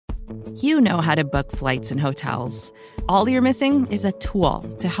You know how to book flights and hotels. All you're missing is a tool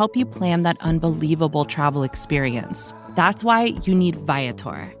to help you plan that unbelievable travel experience. That's why you need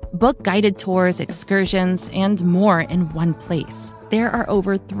Viator. Book guided tours, excursions, and more in one place. There are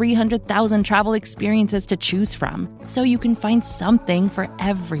over 300,000 travel experiences to choose from, so you can find something for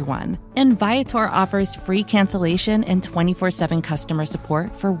everyone. And Viator offers free cancellation and 24/7 customer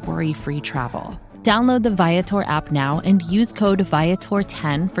support for worry-free travel. Download the Viator app now and use code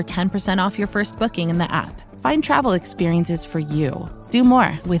Viator10 for 10% off your first booking in the app. Find travel experiences for you. Do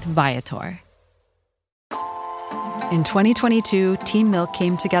more with Viator. In 2022, Team Milk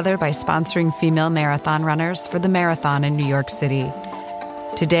came together by sponsoring female marathon runners for the marathon in New York City.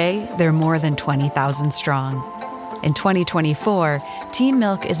 Today, they're more than 20,000 strong. In 2024, Team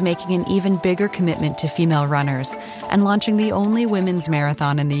Milk is making an even bigger commitment to female runners and launching the only women's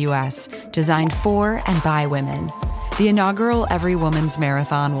marathon in the U.S. designed for and by women. The inaugural Every Woman's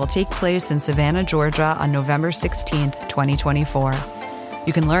Marathon will take place in Savannah, Georgia on November 16th, 2024.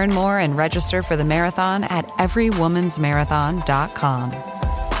 You can learn more and register for the marathon at everywomansmarathon.com.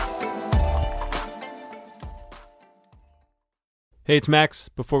 Hey, it's Max.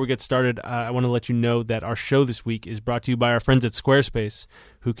 Before we get started, I want to let you know that our show this week is brought to you by our friends at Squarespace,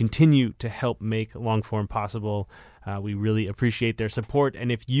 who continue to help make Longform possible. We really appreciate their support,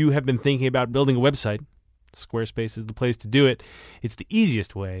 and if you have been thinking about building a website, Squarespace is the place to do it. It's the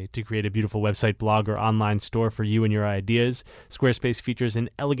easiest way to create a beautiful website, blog, or online store for you and your ideas. Squarespace features an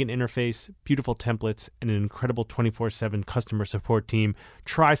elegant interface, beautiful templates, and an incredible 24/7 customer support team.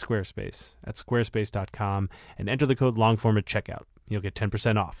 Try Squarespace at squarespace.com and enter the code LONGFORM at checkout. You'll get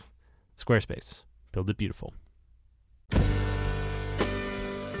 10% off. Squarespace. Build it beautiful.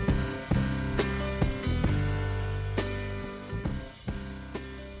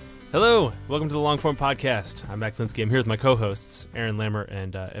 Hello, welcome to the Longform Podcast. I'm Max Linsky. I'm here with my co-hosts, Aaron Lammer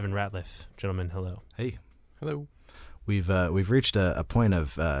and Evan Ratliff. Gentlemen, hello. Hey. Hello. We've reached a point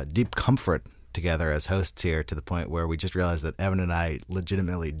of deep comfort together as hosts here, to the point where we just realized that Evan and I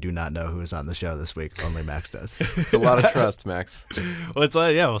legitimately do not know who is on the show this week. Only Max does. It's a lot of trust, Max. Well,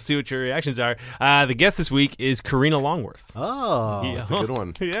 we'll see what your reactions are. The guest this week is Karina Longworth. Oh, That's a good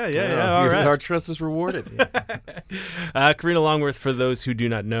one. Yeah. All right. Our trust is rewarded. Karina Longworth, for those who do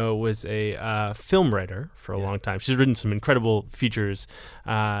not know, was a film writer for a long time. She's written some incredible features,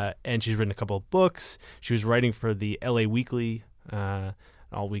 and she's written a couple of books. She was writing for the LA Weekly,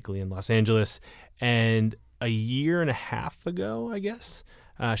 All Weekly in Los Angeles, and a year and a half ago, I guess,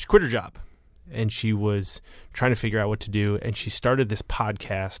 she quit her job, and she was trying to figure out what to do, and she started this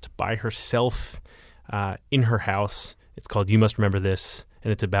podcast by herself in her house. It's called You Must Remember This,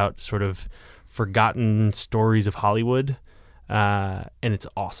 and it's about sort of forgotten stories of Hollywood, and it's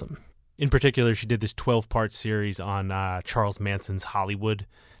awesome. In particular, she did this 12-part series on Charles Manson's Hollywood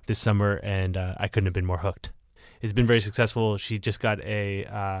this summer, and I couldn't have been more hooked. It's been very successful. She just got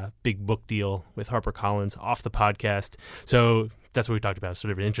a big book deal with HarperCollins off the podcast. So that's what we talked about,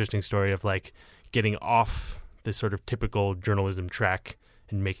 sort of an interesting story of like getting off this sort of typical journalism track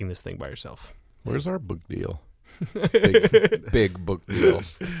and making this thing by yourself. Where's our book deal? Big book deal.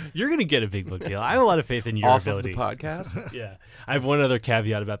 You're going to get a big book deal. I have a lot of faith in your Off ability. Of the podcast? Yeah. I have one other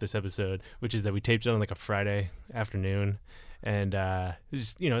caveat about this episode, which is that we taped it on like a Friday afternoon. And it's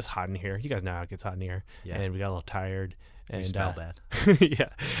just, it's hot in here. You guys know how it gets hot in here. Yeah. And we got a little tired. And you smell bad. Yeah.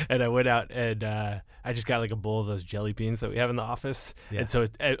 And I went out and I just got like a bowl of those jelly beans that we have in the office. Yeah. And so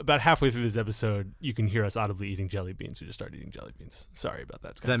about halfway through this episode, you can hear us audibly eating jelly beans. We just started eating jelly beans. Sorry about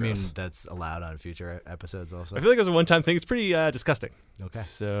that. Does that mean that's allowed on future episodes also? I feel like it was a one-time thing. It's pretty disgusting. Okay.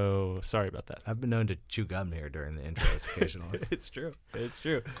 So sorry about that. I've been known to chew gum here during the intros occasionally. It's true. It's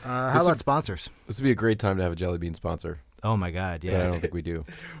true. How about sponsors? This would be a great time to have a jelly bean sponsor. Oh my God! Yeah, but I don't think we do.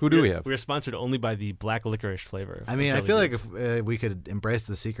 Who do we have? We're sponsored only by the black licorice flavor. I mean, I feel like if we could embrace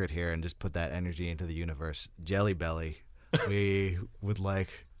the secret here and just put that energy into the universe, Jelly Belly, we would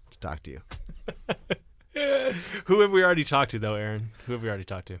like to talk to you. Who have we already talked to, though, Aaron? Who have we already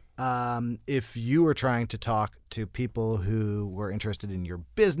talked to? If you were trying to talk to people who were interested in your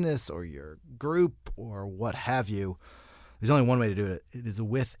business or your group or what have you, there's only one way to do it. It is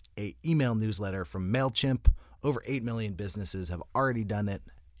with an email newsletter from MailChimp. Over 8 million businesses have already done it.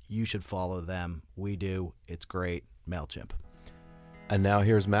 You should follow them. We do. It's great. MailChimp. And now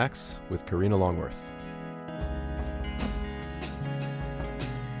here's Max with Karina Longworth.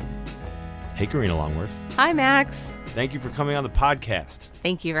 Hey, Karina Longworth. Hi, Max. Thank you for coming on the podcast.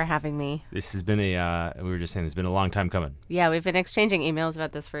 Thank you for having me. This has been we were just saying, it's been a long time coming. Yeah, we've been exchanging emails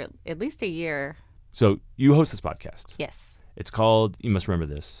about this for at least a year. So you host this podcast. Yes. It's called You Must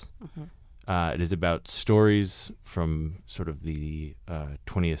Remember This. Mm-hmm. It is about stories from sort of the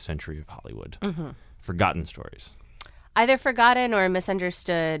 20th century of Hollywood, forgotten stories. Either forgotten or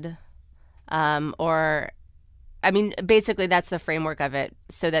misunderstood, basically that's the framework of it,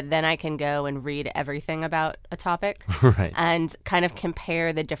 so that then I can go and read everything about a topic Right. and kind of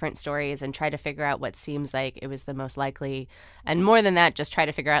compare the different stories and try to figure out what seems like it was the most likely. And more than that, just try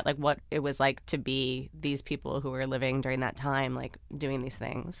to figure out like what it was like to be these people who were living during that time, like doing these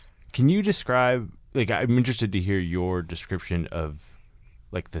things. Can you describe, like, I'm interested to hear your description of,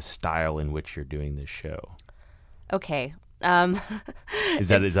 like, the style in which you're doing this show. Okay. Is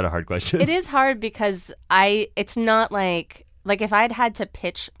that a hard question? It is hard because it's not like if I'd had to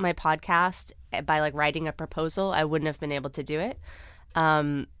pitch my podcast by like writing a proposal, I wouldn't have been able to do it.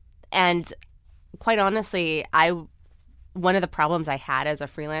 And quite honestly, one of the problems I had as a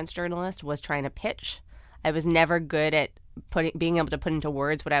freelance journalist was trying to pitch. I was never good at being able to put into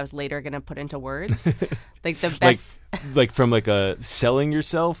words what I was later going to put into words. Like the best, like from like a selling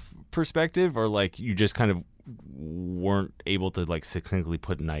yourself perspective, or like you just kind of weren't able to like succinctly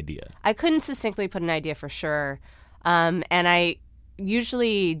put an idea. I couldn't succinctly put an idea for sure. And I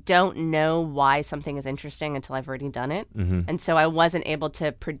usually don't know why something is interesting until I've already done it. And so I wasn't able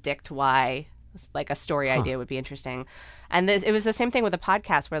to predict why like a story idea would be interesting. And it was the same thing with the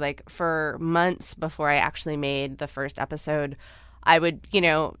podcast, where like for months before I actually made the first episode, I would,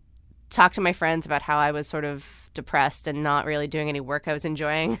 talk to my friends about how I was sort of depressed and not really doing any work I was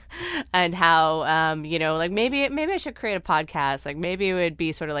enjoying, and how, like maybe I should create a podcast. Like maybe it would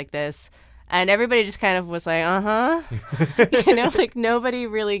be sort of like this. And everybody just kind of was like, like nobody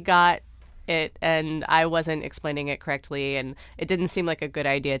really got it, and I wasn't explaining it correctly, and it didn't seem like a good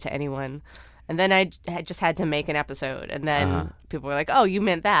idea to anyone. And then I just had to make an episode, and then people were like, "Oh, you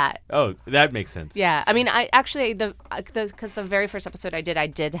meant that?" Oh, that makes sense. Yeah, I mean, I actually because the very first episode I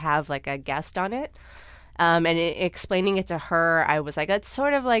did have like a guest on it, and explaining it to her, I was like, "It's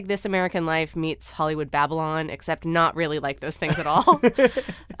sort of like This American Life meets Hollywood Babylon, except not really like those things at all."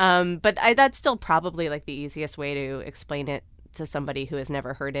 But that's still probably like the easiest way to explain it to somebody who has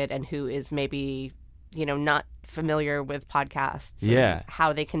never heard it and who is maybe not familiar with podcasts. Yeah,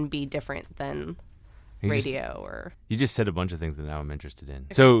 how they can be different than radio. You just said a bunch of things that now I'm interested in.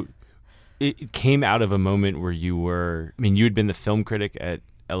 So it came out of a moment where you had been the film critic at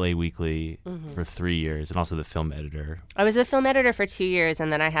LA Weekly for 3 years, and also the film editor. I was the film editor for 2 years,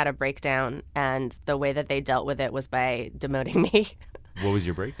 and then I had a breakdown, and the way that they dealt with it was by demoting me. What was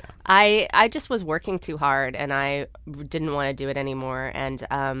your breakdown? I just was working too hard, and I didn't want to do it anymore.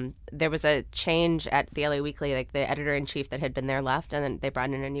 And there was a change at the LA Weekly, like the editor-in-chief that had been there left, and then they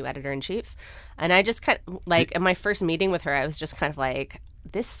brought in a new editor-in-chief. And I just kind of, like, in my first meeting with her, I was just kind of like,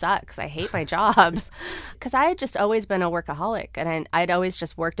 this sucks. I hate my job. Because I had just always been a workaholic, and I'd always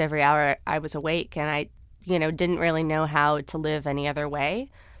just worked every hour I was awake, and I, didn't really know how to live any other way.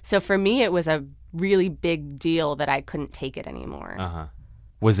 So for me, it was a really big deal that I couldn't take it anymore.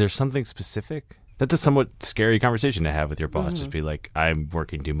 Was there something specific? That's a somewhat scary conversation to have with your boss. Just be like, I'm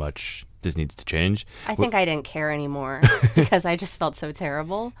working too much. This needs to change. I think I didn't care anymore because I just felt so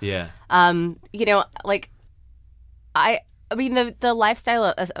terrible. Yeah. The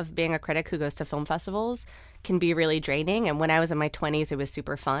lifestyle of being a critic who goes to film festivals can be really draining. And when I was in my 20s, it was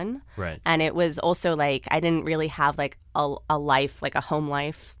super fun. Right. And it was also like I didn't really have like a life, like a home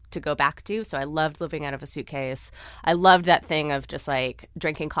life to go back to. So I loved living out of a suitcase. I loved that thing of just like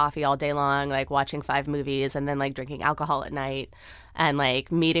drinking coffee all day long, like watching 5 movies, and then like drinking alcohol at night, and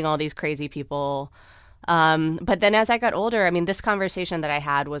like meeting all these crazy people. But then as I got older, this conversation that I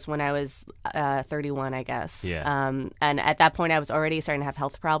had was when I was 31, I guess. Yeah. And at that point, I was already starting to have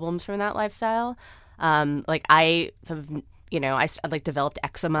health problems from that lifestyle. I have, I developed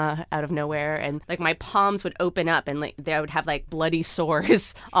eczema out of nowhere, and like my palms would open up, and like I would have like bloody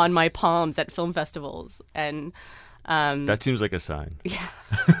sores on my palms at film festivals. And that seems like a sign. Yeah.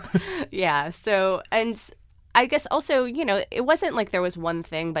 Yeah. So, and I guess also, it wasn't like there was one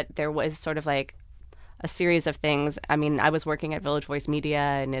thing, but there was sort of like a series of things. I was working at Village Voice Media,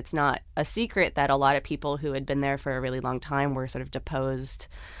 and it's not a secret that a lot of people who had been there for a really long time were sort of deposed.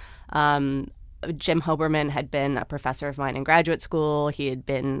 Jim Hoberman had been a professor of mine in graduate school. He had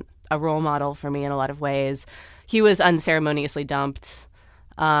been a role model for me in a lot of ways. He was unceremoniously dumped.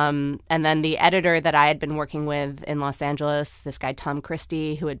 And then the editor that I had been working with in Los Angeles, this guy Tom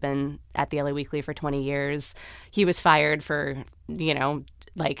Christie, who had been at the LA Weekly for 20 years, he was fired for,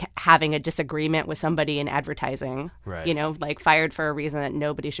 like having a disagreement with somebody in advertising. Right. Like fired for a reason that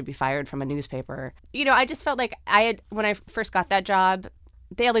nobody should be fired from a newspaper. I just felt like when I first got that job,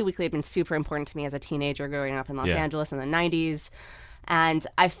 the LA Weekly had been super important to me as a teenager growing up in Los Angeles in the 90s. And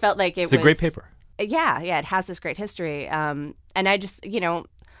I felt like it's a great paper. Yeah, it has this great history. And I just,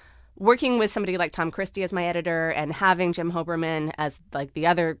 working with somebody like Tom Christie as my editor and having Jim Hoberman as like the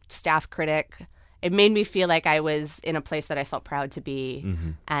other staff critic, it made me feel like I was in a place that I felt proud to be.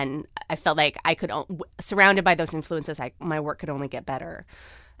 Mm-hmm. And I felt like I could, surrounded by those influences, my work could only get better.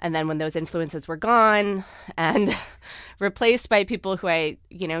 And then when those influences were gone and replaced by people who I,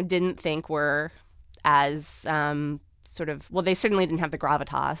 didn't think were as they certainly didn't have the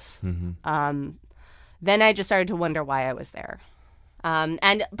gravitas. Mm-hmm. Then I just started to wonder why I was there.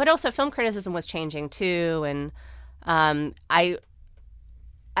 But also film criticism was changing too. And I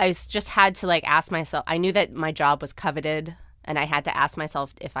just had to ask myself, I knew that my job was coveted and I had to ask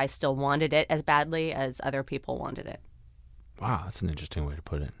myself if I still wanted it as badly as other people wanted it. Wow, that's an interesting way to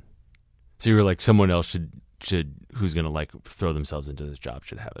put it. So you were like, someone else should who's going to throw themselves into this job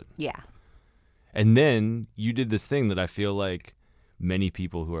should have it. Yeah. And then you did this thing that I feel like many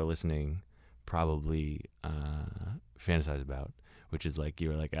people who are listening probably fantasize about, which is you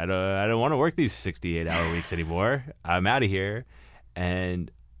were like, I don't want to work these 68-hour weeks anymore. I'm out of here.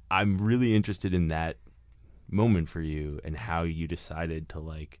 And I'm really interested in that moment for you and how you decided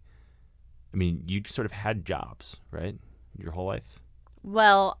to you sort of had jobs, right? Your whole life?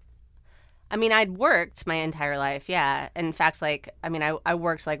 Well, I'd worked my entire life, yeah. In fact, I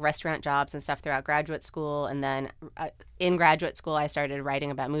worked restaurant jobs and stuff throughout graduate school, and then in graduate school I started writing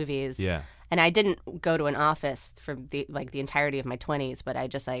about movies. Yeah. And I didn't go to an office for the entirety of my 20s, but I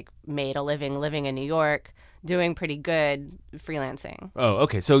just made a living in New York, doing pretty good freelancing. Oh,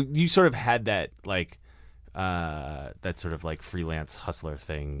 okay. So you sort of had that that sort of freelance hustler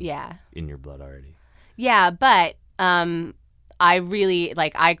thing in your blood already. Yeah, but I really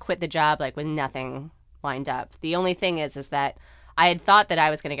I quit the job with nothing lined up. The only thing is that I had thought that I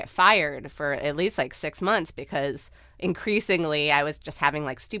was going to get fired for at least 6 months because increasingly I was just having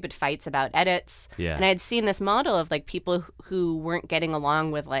stupid fights about edits. Yeah. And I had seen this model of people who weren't getting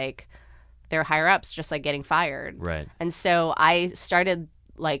along with their higher ups just getting fired. Right. And so I started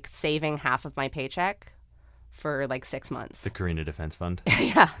saving half of my paycheck for 6 months. The Karina Defense Fund.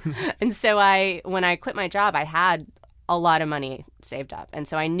 Yeah. And so when I quit my job, I had a lot of money saved up. And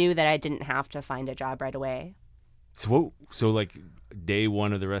so I knew that I didn't have to find a job right away. So day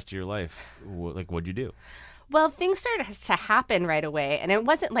one of the rest of your life, what'd you do? Well, things started to happen right away. And it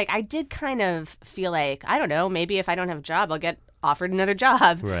wasn't I did kind of feel I don't know, maybe if I don't have a job, I'll get offered another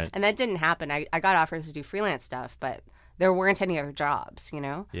job. Right. And that didn't happen. I got offers to do freelance stuff, but there weren't any other jobs,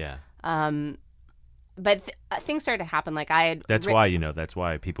 Yeah. But things started to happen. That's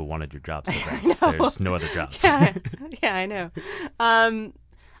why people wanted your job so bad. There's no other jobs. Yeah, I know.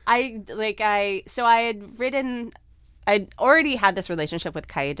 I'd already had this relationship with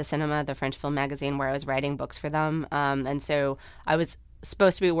Cahiers de Cinema, the French film magazine, where I was writing books for them. And so I was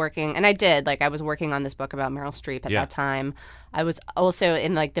supposed to be working, and I did. I was working on this book about Meryl Streep at that time. I was also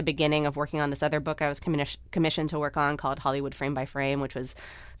in the beginning of working on this other book I was commissioned to work on called Hollywood Frame by Frame, which was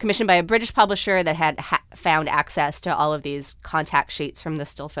commissioned by a British publisher that had found access to all of these contact sheets from the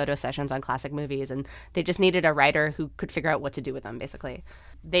still photo sessions on classic movies, and they just needed a writer who could figure out what to do with them, basically.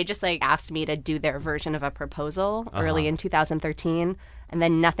 They just asked me to do their version of a proposal early in 2013, and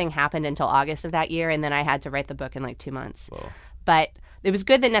then nothing happened until August of that year, and then I had to write the book in 2 months. Whoa. But it was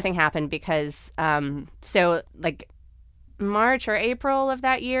good that nothing happened because March or April of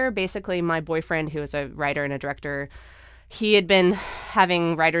that year, basically my boyfriend, who was a writer and a director, he had been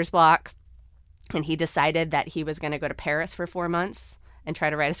having writer's block, and he decided that he was going to go to Paris for 4 months and try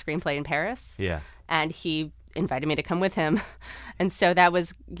to write a screenplay in Paris. Yeah. And he invited me to come with him. And so that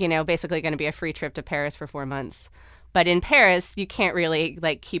was, basically going to be a free trip to Paris for 4 months. But in Paris, you can't really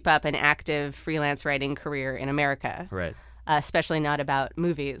keep up an active freelance writing career in America. Right. Especially not about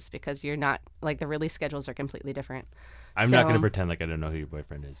movies, because you're not the release schedules are completely different. I'm not going to pretend like I don't know who your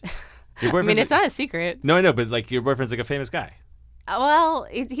boyfriend is. Your boyfriend's it's not a secret. No, I know, but your boyfriend's a famous guy. Well,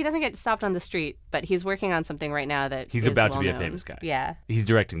 he doesn't get stopped on the street, but he's working on something right now that he's is about to be a well-known. famous guy. Yeah. He's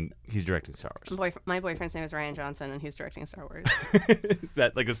directing Star Wars. My boyfriend's name is Ryan Johnson, and he's directing Star Wars. Is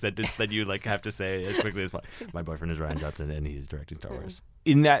that a sentence that you have to say as quickly as possible? My boyfriend is Ryan Johnson, and he's directing Star Wars.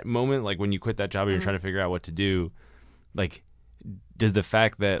 In that moment, when you quit that job and you're trying to figure out what to do, does the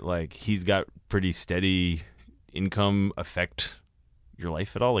fact that he's got pretty steady income affect your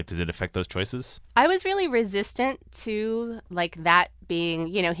life at all? Does it affect those choices? I was really resistant to that being,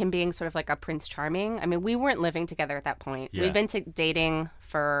 him being sort of a Prince Charming. I mean, we weren't living together at that point. Yeah. We'd been dating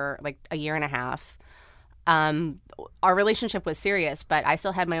for a year and a half. Our relationship was serious, but I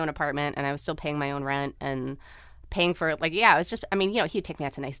still had my own apartment, and I was still paying my own rent and paying for it was just, he'd take me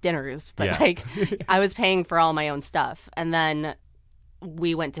out to nice dinners, but I was paying for all my own stuff. And then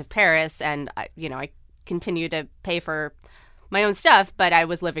we went to Paris, and I continued to pay for my own stuff, but I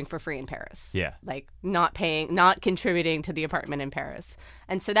was living for free in Paris. Yeah. Like not contributing to the apartment in Paris.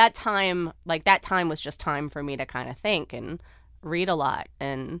 And so that time was just time for me to kind of think and read a lot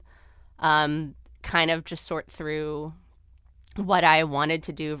and kind of just sort through what I wanted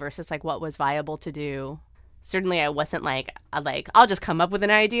to do versus like what was viable to do. Certainly I wasn't like I'll just come up with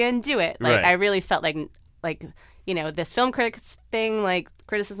an idea and do it. Like, right. I really felt like this film critics thing, like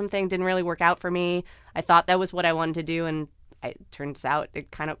criticism thing, didn't really work out for me. I thought that was what I wanted to do, and it turns out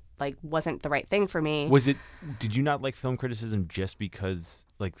it kind of like wasn't the right thing for me. Did you not like film criticism just because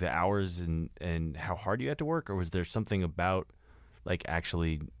like the hours and how hard you had to work, or was there something about like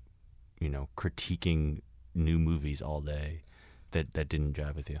actually, critiquing new movies all day that didn't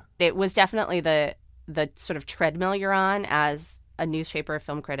jive with you? It was definitely the sort of treadmill you're on as a newspaper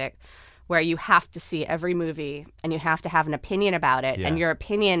film critic, where you have to see every movie and you have to have an opinion about it. Yeah. And your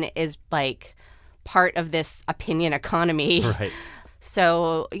opinion is like part of this opinion economy. Right.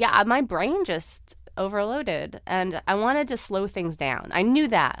 So, yeah, my brain just overloaded and I wanted to slow things down. I knew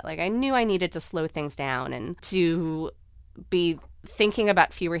that. Like, I knew I needed to slow things down and to be thinking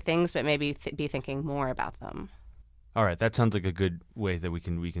about fewer things, but maybe be thinking more about them. All right, that sounds like a good way that we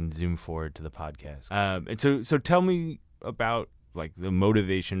can zoom forward to the podcast. And so tell me about like the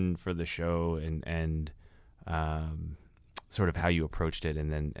motivation for the show and sort of how you approached it,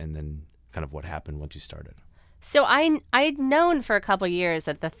 and then kind of what happened once you started. So I'd known for a couple of years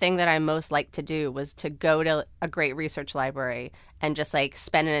that the thing that I most liked to do was to go to a great research library and just like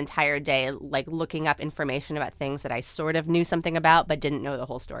spend an entire day like looking up information about things that I sort of knew something about but didn't know the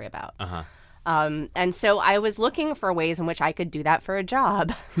whole story about. Uh-huh. And so I was looking for ways in which I could do that for a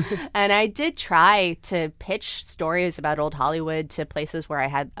job. And I did try to pitch stories about old Hollywood to places where I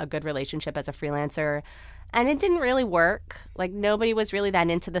had a good relationship as a freelancer. And it didn't really work. Like, nobody was really that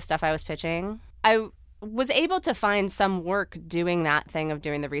into the stuff I was pitching. I was able to find some work doing that thing of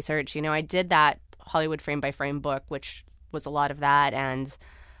doing the research. I did that Hollywood Frame by Frame book, which was a lot of that. And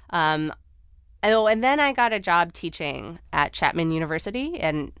then I got a job teaching at Chapman University,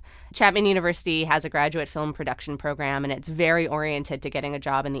 and Chapman University has a graduate film production program, and it's very oriented to getting a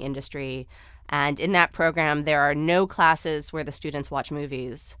job in the industry. And in that program, there are no classes where the students watch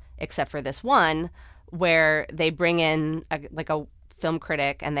movies, except for this one, where they bring in a film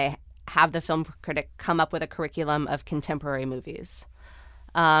critic, and they have the film critic come up with a curriculum of contemporary movies.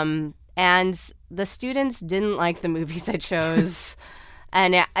 And the students didn't like the movies I chose.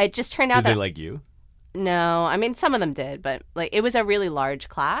 And it just turned out Did they like you? No, I mean, some of them did, but like it was a really large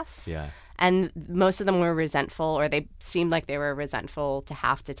class. Yeah. And most of them were resentful, or they seemed like they were resentful to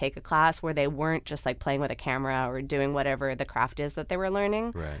have to take a class where they weren't just like playing with a camera or doing whatever the craft is that they were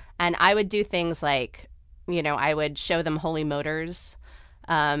learning. Right. And I would do things like, I would show them Holy Motors.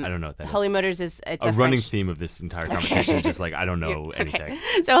 I don't know what that Holy is. Motors it's a running French... theme of this entire conversation is just like, I don't know anything.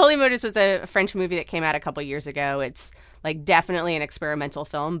 So Holy Motors was a French movie that came out a couple years ago. It's like definitely an experimental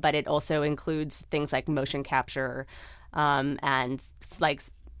film, but it also includes things like motion capture and like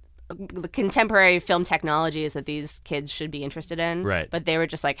the contemporary film technologies that these kids should be interested in. Right. But they were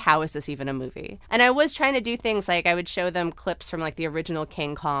just like, how is this even a movie? And I was trying to do things like I would show them clips from like the original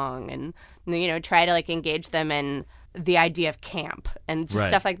King Kong and, try to like engage them in the idea of camp and just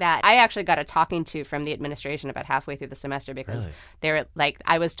stuff like that. I actually got a talking to from the administration about halfway through the semester because they were like,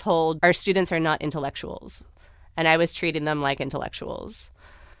 I was told our students are not intellectuals, and I was treating them like intellectuals.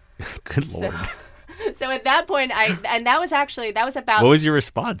 Good Lord. So at that point, that was about. What was your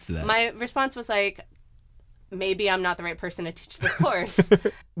response to that? My response was like, maybe I'm not the right person to teach this course.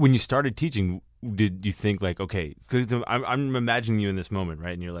 When you started teaching, did you think like, okay, because I'm imagining you in this moment,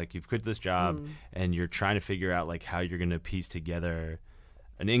 right? And you're like, you've quit this job and you're trying to figure out like how you're going to piece together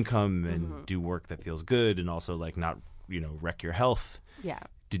an income and do work that feels good and also like not, wreck your health. Yeah.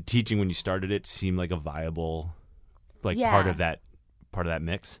 Did teaching when you started it seem like a viable like part of that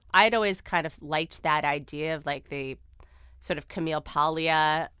mix? I'd always kind of liked that idea of like the sort of Camille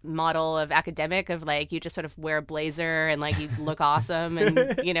Paglia model of academic of like you just sort of wear a blazer and like you look awesome and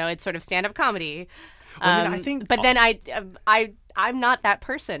it's sort of stand-up comedy. I think but then I'm not that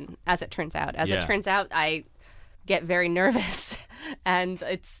person, as it turns out. It turns out, I get very nervous, and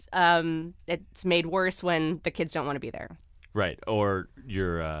it's made worse when the kids don't want to be there. Right, or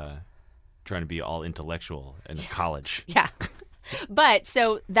you're trying to be all intellectual in college. Yeah. But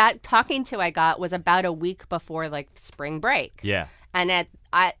so that talking to I got was about a week before like spring break. Yeah. And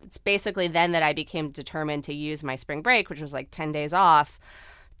it's basically then that I became determined to use my spring break, which was like 10 days off,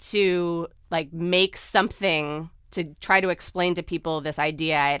 to like make something to try to explain to people this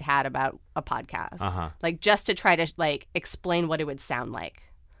idea I had about a podcast, like just to try to like explain what it would sound like.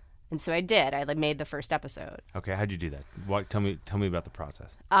 And so I did. I made the first episode. Okay, how'd you do that? Tell me about the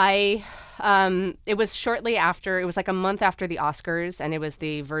process. It was shortly after. It was like a month after the Oscars, and it was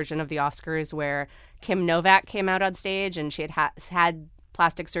the version of the Oscars where Kim Novak came out on stage, and she had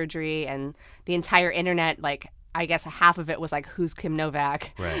plastic surgery, and the entire internet, like I guess half of it was like, "Who's Kim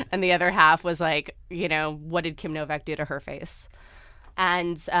Novak?" Right. And the other half was like, what did Kim Novak do to her face?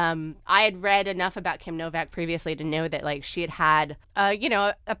 And I had read enough about Kim Novak previously to know that like she had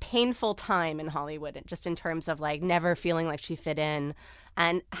a painful time in Hollywood, just in terms of like never feeling like she fit in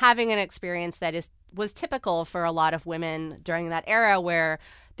and having an experience that was typical for a lot of women during that era, where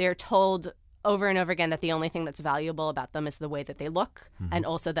they're told over and over again that the only thing that's valuable about them is the way that they look, and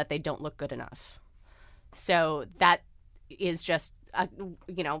also that they don't look good enough. So that is just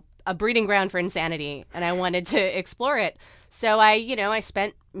a breeding ground for insanity, and I wanted to explore it. So I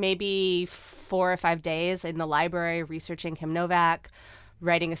spent maybe 4 or 5 days in the library researching Kim Novak,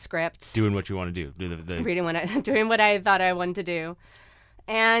 writing a script, doing what you want to do, doing what I thought I wanted to do,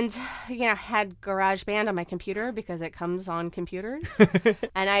 and had GarageBand on my computer because it comes on computers,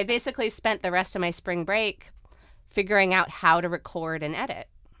 and I basically spent the rest of my spring break figuring out how to record and edit.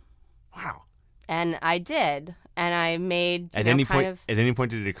 Wow. And I did. And I made At any point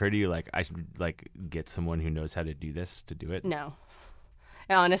did it occur to you like I should like get someone who knows how to do this to do it? No.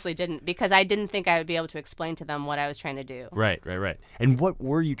 I honestly didn't, because I didn't think I would be able to explain to them what I was trying to do. Right. And what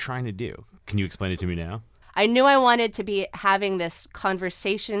were you trying to do? Can you explain it to me now? I knew I wanted to be having this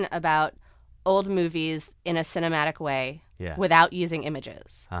conversation about old movies in a cinematic way without using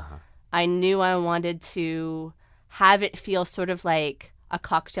images. I knew I wanted to have it feel sort of like a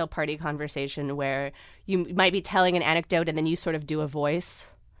cocktail party conversation where you might be telling an anecdote and then you sort of do a voice.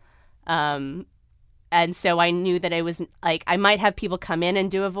 And so I knew that it was like, I might have people come in and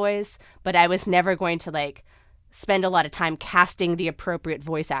do a voice, but I was never going to like spend a lot of time casting the appropriate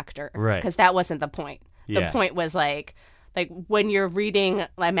voice actor. Right. Because that wasn't the point. The point was like when you're reading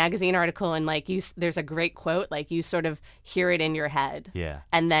a magazine article and like there's a great quote, like you sort of hear it in your head. Yeah.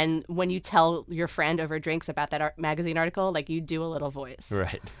 And then when you tell your friend over drinks about that magazine article, like you do a little voice.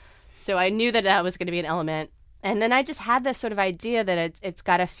 Right. So I knew that was going to be an element. And then I just had this sort of idea that it's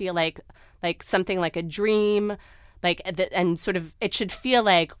got to feel like something like a dream, and sort of it should feel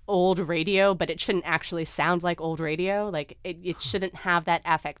like old radio, but it shouldn't actually sound like old radio. Like it shouldn't have that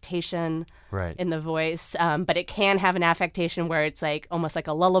affectation in the voice, but it can have an affectation where it's like almost like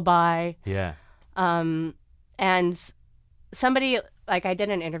a lullaby. Yeah. And somebody, like I did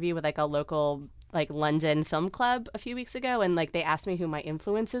an interview with like a local like London film club a few weeks ago, and like they asked me who my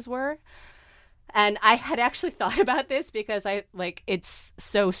influences were. And I had actually thought about this because it's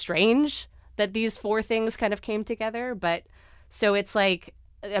so strange that these 4 things kind of came together. But so it's like,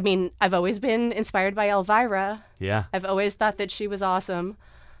 I mean, I've always been inspired by Elvira. Yeah. I've always thought that she was awesome.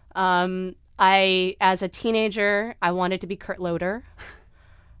 As a teenager, I wanted to be Kurt Loder.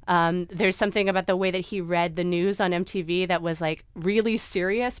 There's something about the way that he read the news on MTV that was like really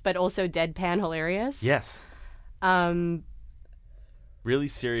serious, but also deadpan hilarious. Yes. Really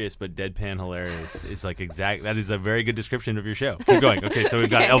serious, but deadpan hilarious is like that is a very good description of your show. Keep going. Okay, so we've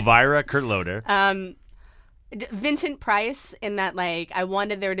got Elvira, Kurt Loder. Vincent Price, in that like I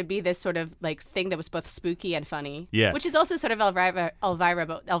wanted there to be this sort of like thing that was both spooky and funny. Yeah. Which is also sort of Elvira,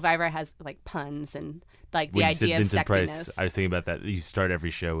 but Elvira has like puns and like the idea of Vincent sexiness. Price, I was thinking about that. You start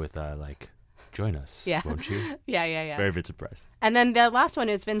every show with like, join us, won't you? Yeah. Very Vincent Price. And then the last one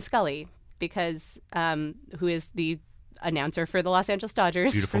is Vin Scully, because who is the announcer for the Los Angeles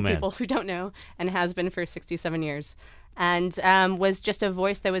Dodgers, Beautiful for man. people who don't know, and has been for 67 years. And was just a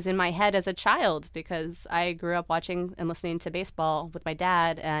voice that was in my head as a child, because I grew up watching and listening to baseball with my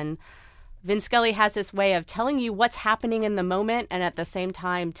dad. And Vin Scully has this way of telling you what's happening in the moment and at the same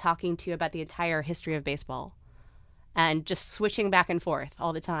time talking to you about the entire history of baseball and just switching back and forth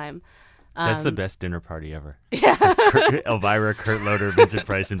all the time. That's the best dinner party ever. Yeah. Elvira, Kurt Loder, Vincent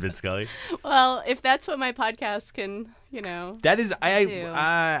Price, and Vin Scully. Well, if that's what my podcast can, That is, do.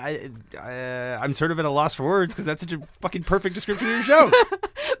 I'm sort of at a loss for words because that's such a fucking perfect description of your show.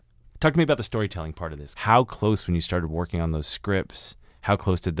 Talk to me about the storytelling part of this. How close, when you started working on those scripts, how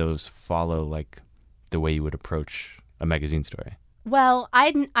close did those follow like the way you would approach a magazine story? Well,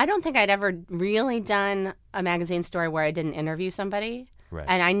 I don't think I'd ever really done a magazine story where I didn't interview somebody. Right.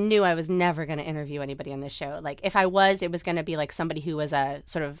 And I knew I was never going to interview anybody on this show. Like, if I was, it was going to be like somebody who was a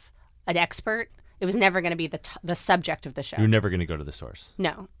sort of an expert. It was never going to be the subject of the show. You're never going to go to the source.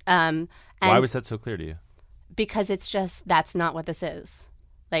 No. Why was that so clear to you? Because it's just, that's not what this is.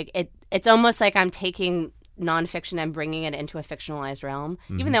 Like, it's almost like I'm taking nonfiction and bringing it into a fictionalized realm,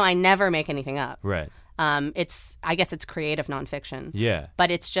 even though I never make anything up. Right. I guess it's creative nonfiction. Yeah. But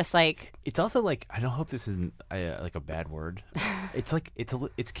it's just like, It's also like, I don't hope this isn't like a bad word. It's like it's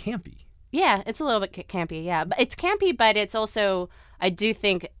campy. yeah, it's a little bit campy. Yeah, but it's campy, but it's also, I do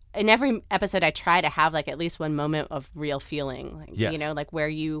think in every episode I try to have like at least one moment of real feeling. Like, Yes. you know, like where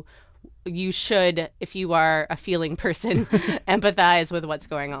you should, if you are a feeling person, empathize with what's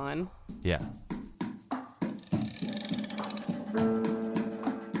going on. Yeah.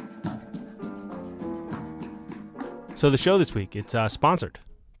 So the show this week, it's sponsored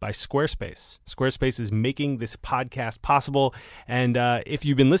by Squarespace. Squarespace is making this podcast possible, and if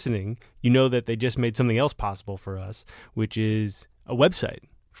you've been listening, you know that they just made something else possible for us, which is a website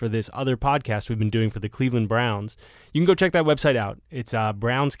for this other podcast we've been doing for the Cleveland Browns. You can go check that website out. It's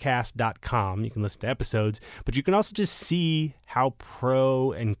brownscast.com. You can listen to episodes, but you can also just see how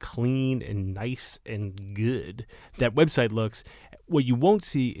pro and clean and nice and good that website looks. What you won't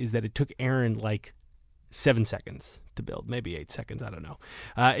see is that it took Aaron like 7 seconds to build, maybe 8 seconds, I don't know.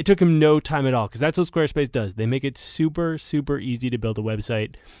 It took him no time at all, because that's what Squarespace does. They make it super, super easy to build a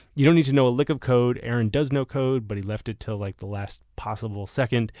website. You don't need to know a lick of code. Aaron does know code, but he left it till like the last possible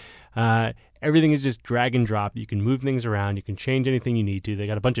second. Everything is just drag and drop. You can move things around. You can change anything you need to. They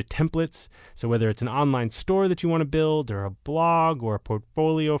got a bunch of templates. So whether it's an online store that you want to build, or a blog, or a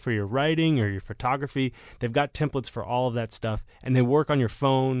portfolio for your writing or your photography, they've got templates for all of that stuff. And they work on your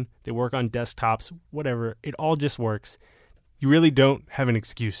phone. They work on desktops, whatever. It all just works. You really don't have an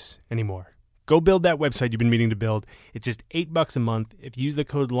excuse anymore. Go build that website you've been meaning to build. It's just $8 a month. If you use the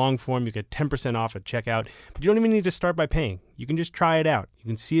code LONGFORM, you get 10% off at checkout. But you don't even need to start by paying. You can just try it out. You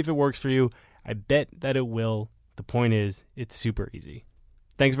can see if it works for you. I bet that it will. The point is, it's super easy.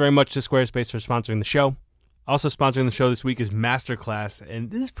 Thanks very much to Squarespace for sponsoring the show. Also sponsoring the show this week is Masterclass,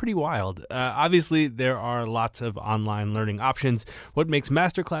 and this is pretty wild. Obviously, there are lots of online learning options. What makes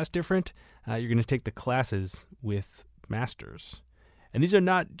Masterclass different? You're going to take the classes with masters. And these are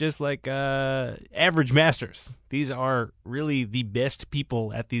not just like average masters. These are really the best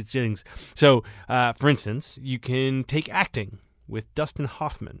people at these things. So, for instance, you can take acting with Dustin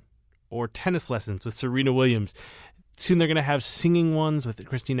Hoffman, or tennis lessons with Serena Williams. Soon they're going to have singing ones with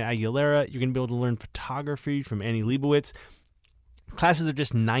Christina Aguilera. You're going to be able to learn photography from Annie Leibovitz. Classes are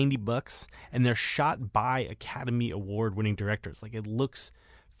just $90, and they're shot by Academy Award-winning directors. Like, it looks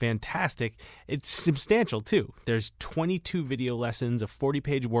fantastic. It's substantial, too. There's 22 video lessons, a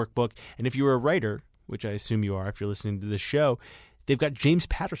 40-page workbook, and if you're a writer, which I assume you are if you're listening to this show, they've got James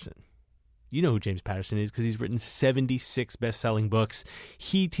Patterson. You know who James Patterson is because he's written 76 best-selling books.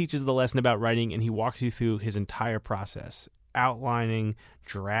 He teaches the lesson about writing, and he walks you through his entire process, outlining,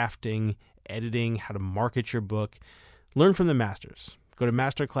 drafting, editing, how to market your book. Learn from the masters. Go to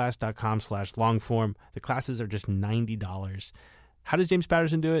masterclass.com/longform. The classes are just $90. How does James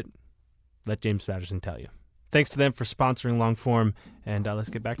Patterson do it? Let James Patterson tell you. Thanks to them for sponsoring Longform, and let's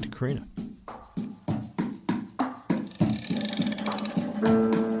get back to Karina.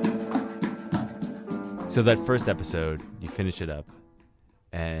 So that first episode, you finish it up,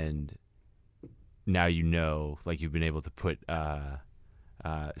 and now you know, like you've been able to put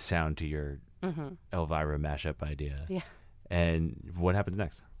sound to your Elvira mashup idea. Yeah. And what happens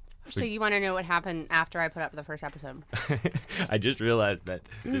next? So you want to know what happened after I put up the first episode? I just realized that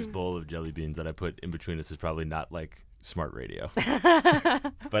this bowl of jelly beans that I put in between us is probably not like smart radio.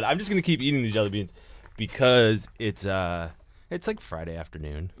 But I'm just going to keep eating these jelly beans because it's like Friday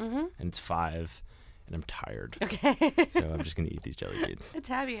afternoon, and it's 5, and I'm tired. Okay. So I'm just going to eat these jelly beans. It's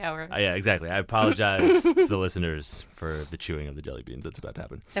happy hour. Yeah, exactly. I apologize to the listeners for the chewing of the jelly beans that's about to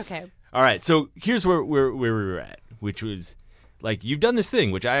happen. Okay. All right, so here's where we were at, which was, like, you've done this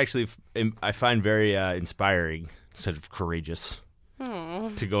thing, which I actually I find very inspiring, sort of courageous,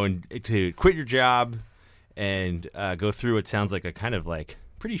 to go and to quit your job and go through what sounds like a kind of like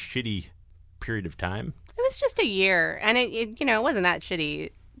pretty shitty period of time. It was just a year, and it wasn't that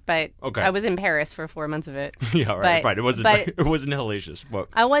shitty. But Okay. I was in Paris for 4 months of it. Yeah, right. But- It wasn't. but- It wasn't hellacious. Well,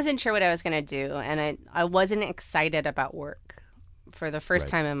 I wasn't sure what I was going to do, and I wasn't excited about work for the first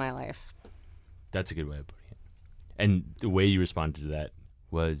Right. time in my life. that's a good way of putting it. And the way you responded to that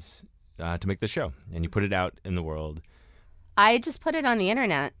was to make the show, and you put it out in the world. I just put it on the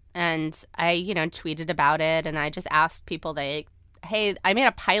internet, and I, tweeted about it, and I just asked people, hey, I made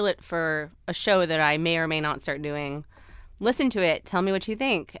a pilot for a show that I may or may not start doing. Listen to it. Tell me what you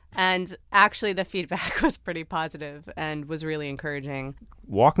think. And actually, the feedback was pretty positive and was really encouraging.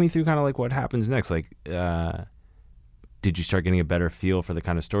 Walk me through kind of like what happens next. Like, did you start getting a better feel for the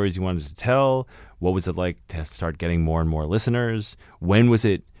kind of stories you wanted to tell? What was it like to start getting more and more listeners? When was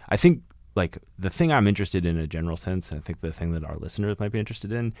it? I think like the thing I'm interested in a general sense, and I think the thing that our listeners might be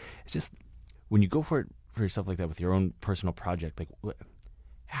interested in, is just when you go for yourself like that with your own personal project, like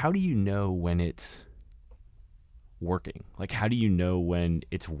how do you know when it's working? Like how do you know when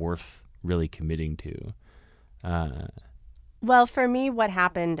it's worth really committing to? Well, for me, what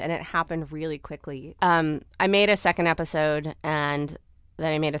happened, and it happened really quickly, I made a second episode, and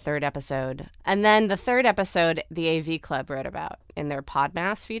then I made a third episode. And then the third episode, the AV Club wrote about in their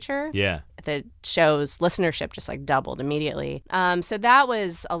Podmas feature. Yeah. The show's listenership just like doubled immediately. So that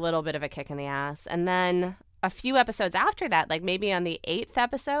was a little bit of a kick in the ass. And then a few episodes after that, like maybe on the 8th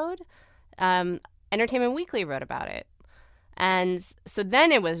episode, Entertainment Weekly wrote about it. And so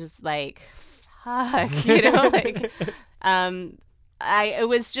then it was just like, fuck, you know, like, it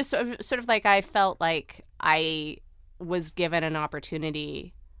was just sort of like I felt like I was given an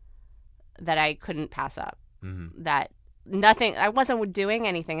opportunity that I couldn't pass up. Mm-hmm. That I wasn't doing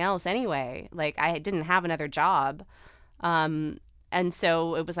anything else anyway. Like I didn't have another job. And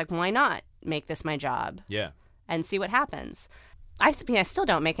so it was like, why not make this my job? Yeah. And see what happens. I still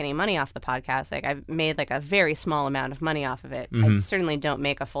don't make any money off the podcast. Like I've made like a very small amount of money off of it. Mm-hmm. I certainly don't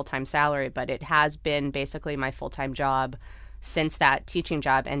make a full-time salary, but it has been basically my full-time job since that teaching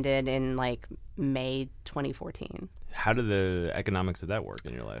job ended in like May 2014. How do the economics of that work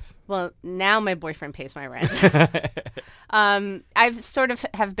in your life? Well, now my boyfriend pays my rent. I've sort of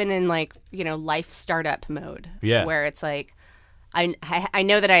have been in like, you know, life startup mode. Yeah. Where it's like, I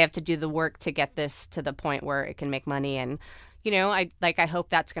know that I have to do the work to get this to the point where it can make money. And, you know, I hope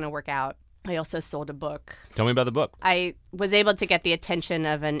that's going to work out. I also sold a book. Tell me about the book. I was able to get the attention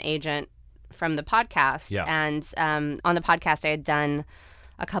of an agent from the podcast. Yeah. And on the podcast, I had done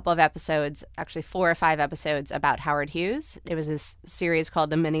a couple of episodes, actually 4 or 5 episodes about Howard Hughes. It was this series called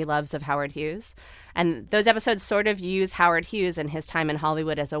The Many Loves of Howard Hughes. And those episodes sort of use Howard Hughes and his time in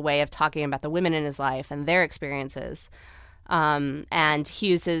Hollywood as a way of talking about the women in his life and their experiences. And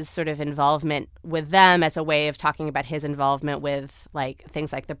Hughes's sort of involvement with them as a way of talking about his involvement with like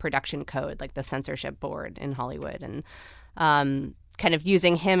things like the production code, like the censorship board in Hollywood, and kind of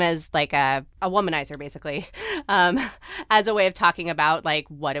using him as like a womanizer, basically, as a way of talking about like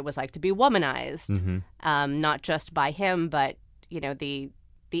what it was like to be womanized, mm-hmm. Not just by him, but you know the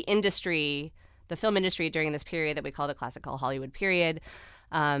industry, the film industry during this period that we call the classical Hollywood period,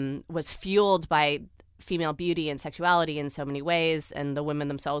 was fueled by female beauty and sexuality in so many ways, and the women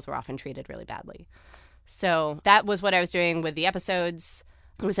themselves were often treated really badly. So that was what I was doing with the episodes.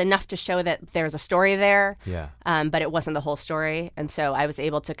 It was enough to show that there's a story there, yeah. But it wasn't the whole story. And so I was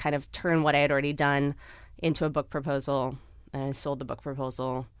able to kind of turn what I had already done into a book proposal, and I sold the book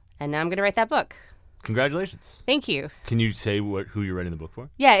proposal, and now I'm going to write that book. Congratulations. Thank you. Can you say who you're writing the book for?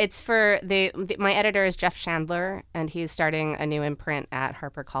 Yeah, it's for my editor is Jeff Chandler, and he's starting a new imprint at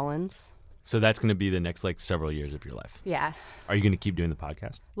HarperCollins. So that's going to be the next like several years of your life. Yeah. Are you going to keep doing the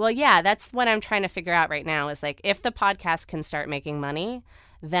podcast? Well, yeah, that's what I'm trying to figure out right now is like if the podcast can start making money,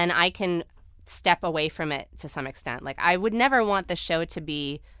 then I can step away from it to some extent. Like I would never want the show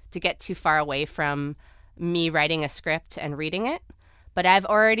to get too far away from me writing a script and reading it, but I've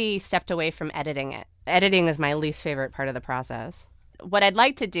already stepped away from editing it. Editing is my least favorite part of the process. What I'd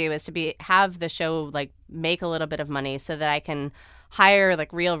like to do is to have the show like make a little bit of money so that I can hire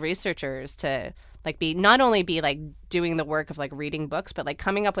like real researchers to like not only be like doing the work of like reading books, but like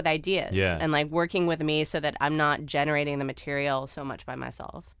coming up with ideas and like working with me so that I'm not generating the material so much by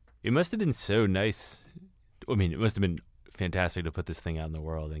myself. It must have been so nice. I mean, it must have been fantastic to put this thing out in the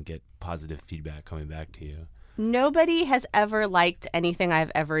world and get positive feedback coming back to you. Nobody has ever liked anything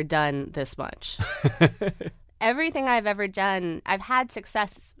I've ever done this much. Everything I've ever done, I've had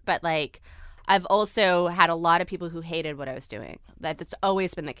success, but like I've also had a lot of people who hated what I was doing. That's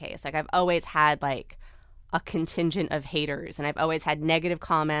always been the case. Like I've always had like a contingent of haters, and I've always had negative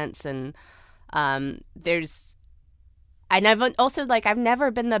comments, and I've also like I've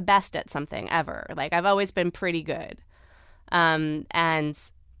never been the best at something ever. Like I've always been pretty good, and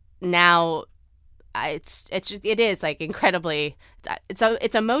now it is like incredibly.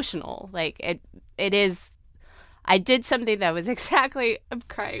 It's emotional. Like it is. I did something that was exactly, I'm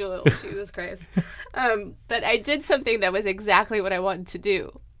crying a little, Jesus Christ. But I did something that was exactly what I wanted to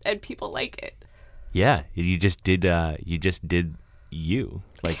do, and people like it. Yeah, you just did you,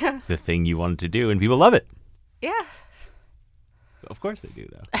 like the thing you wanted to do, and people love it. Yeah. Of course they do,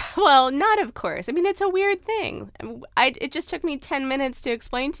 though. Well, not of course. I mean, it's a weird thing. It just took me 10 minutes to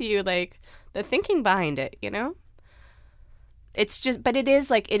explain to you, like, the thinking behind it, you know? It's just, but it is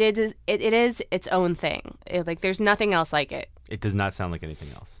like, it is its own thing. Like, there's nothing else like it. It does not sound like anything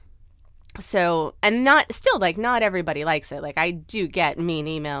else. So, and not everybody likes it. Like, I do get mean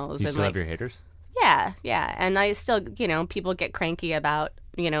emails. You and still have your haters? Yeah. And I still, people get cranky about,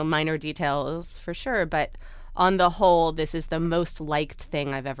 minor details for sure. But on the whole, this is the most liked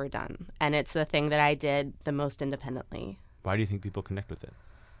thing I've ever done. And it's the thing that I did the most independently. Why do you think people connect with it?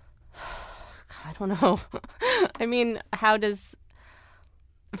 I don't know. I mean,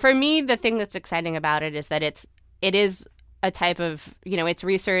 for me, the thing that's exciting about it is that it is a type of, it's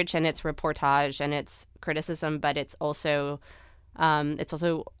research and it's reportage and it's criticism, but it's also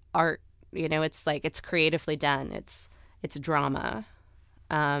art. It's like it's creatively done. It's drama,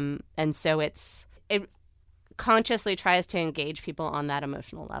 and so it consciously tries to engage people on that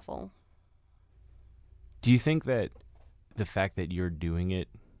emotional level. Do you think that the fact that you're doing it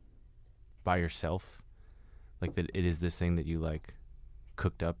by yourself, like that it is this thing that you like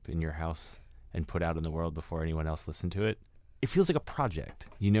cooked up in your house and put out in the world before anyone else listened to it? It feels like a project.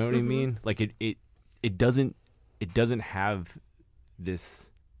 You know what I mean? Like it doesn't have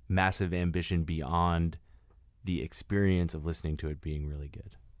this massive ambition beyond the experience of listening to it being really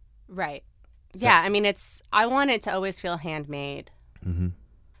good. Right. Yeah. I mean, I want it to always feel handmade. Mm-hmm.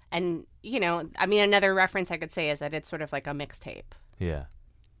 And, another reference I could say is that it's sort of like a mixtape. Yeah.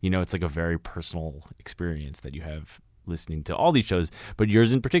 It's like a very personal experience that you have listening to all these shows, but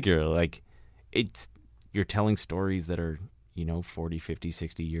yours in particular, like you're telling stories that are, 40, 50,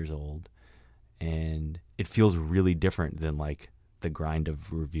 60 years old. And it feels really different than like the grind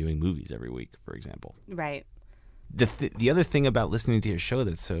of reviewing movies every week, for example. Right. The other thing about listening to your show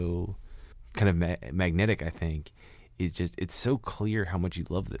that's so kind of magnetic, I think, is just it's so clear how much you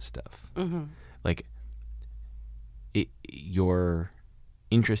love this stuff. Mm-hmm. Like your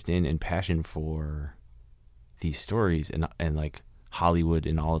interest in and passion for these stories and like Hollywood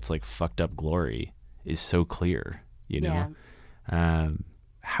in all its like fucked up glory is so clear, Yeah.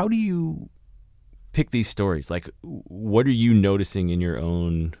 How do you pick these stories? Like, what are you noticing in your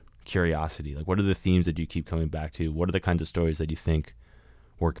own curiosity? Like, what are the themes that you keep coming back to? What are the kinds of stories that you think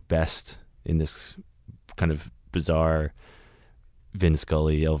work best in this kind of bizarre Vin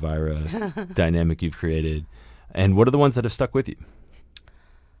Scully, Elvira dynamic you've created? And what are the ones that have stuck with you?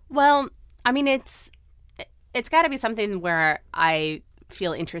 Well, I mean, it's got to be something where I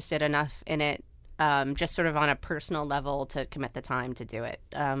feel interested enough in it, just sort of on a personal level to commit the time to do it.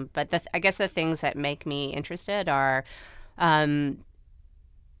 But I guess the things that make me interested are, am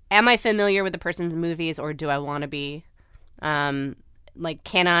I familiar with the person's movies or do I want to be? Like,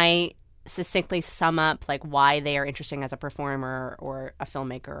 can I succinctly sum up like why they are interesting as a performer or a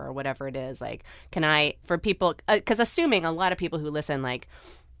filmmaker or whatever it is? Like, can I, for people, because assuming a lot of people who listen, like,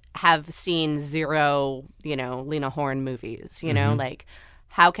 have seen zero, Lena Horne movies, like,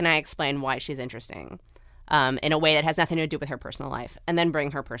 how can I explain why she's interesting in a way that has nothing to do with her personal life and then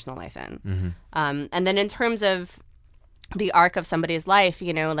bring her personal life in? Mm-hmm. And then in terms of the arc of somebody's life,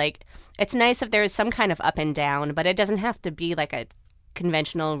 like, it's nice if there's some kind of up and down, but it doesn't have to be like a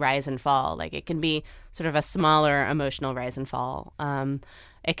conventional rise and fall. Like, it can be sort of a smaller emotional rise and fall.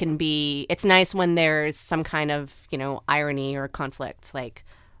 It's nice when there's some kind of, irony or conflict, like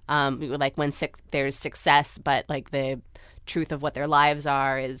when there's success, but like the truth of what their lives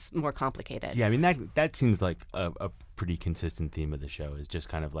are is more complicated. Yeah, I mean, that seems like a pretty consistent theme of the show, is just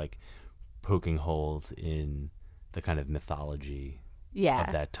kind of like poking holes in the kind of mythology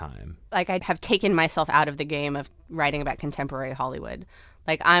of that time. Like, I have taken myself out of the game of writing about contemporary Hollywood.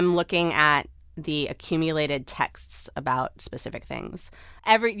 Like, I'm looking at the accumulated texts about specific things.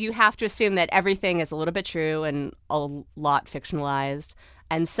 You have to assume that everything is a little bit true and a lot fictionalized.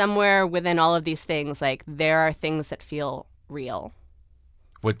 And somewhere within all of these things, like, there are things that feel real.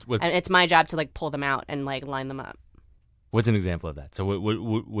 What? And it's my job to like pull them out and like line them up. What's an example of that? So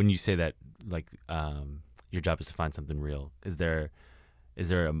when you say that, like, your job is to find something real, is there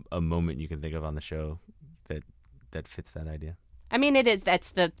a moment you can think of on the show that fits that idea? I mean, it is.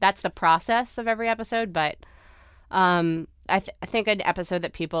 That's the process of every episode, but I think an episode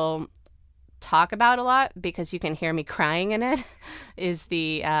that people talk about a lot because you can hear me crying in it is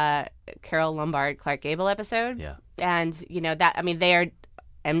the Carole Lombard Clark Gable episode. Yeah. And they are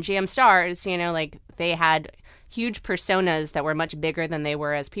MGM stars, like, they had huge personas that were much bigger than they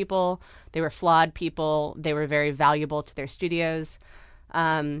were as people. They were flawed people. They were very valuable to their studios.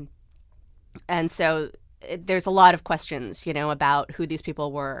 And so there's a lot of questions, about who these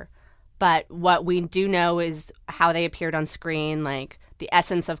people were. But what we do know is how they appeared on screen. Like, the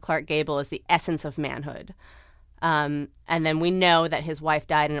essence of Clark Gable is the essence of manhood. And then we know that his wife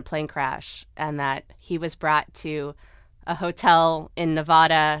died in a plane crash and that he was brought to a hotel in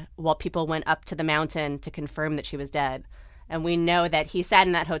Nevada while people went up to the mountain to confirm that she was dead. And we know that he sat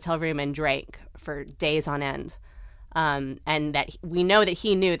in that hotel room and drank for days on end. And that we know that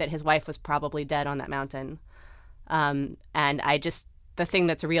he knew that his wife was probably dead on that mountain. And the thing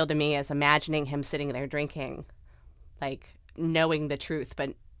that's real to me is imagining him sitting there drinking, like knowing the truth,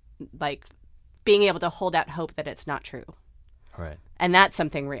 but like being able to hold out hope that it's not true. Right. And that's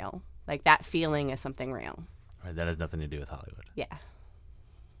something real. Like that feeling is something real. Right. That has nothing to do with Hollywood. Yeah.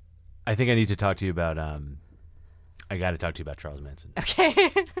 I think I need to talk to you about, I got to talk to you about Charles Manson.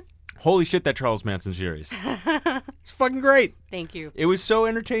 Okay. Holy shit, that Charles Manson series. It's fucking great. Thank you. It was so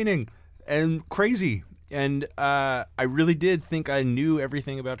entertaining and crazy. And I really did think I knew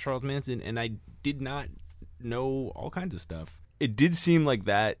everything about Charles Manson, and I did not know all kinds of stuff. It did seem like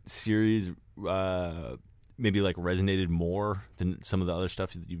that series maybe like resonated more than some of the other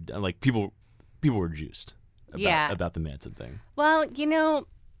stuff that you've done. Like people were juiced about the Manson thing. Well, you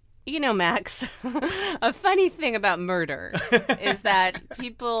know, Max, a funny thing about murder is that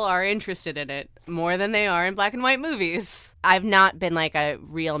people are interested in it more than they are in black and white movies. I've not been like a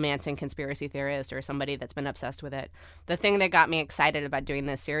real Manson conspiracy theorist or somebody that's been obsessed with it. The thing that got me excited about doing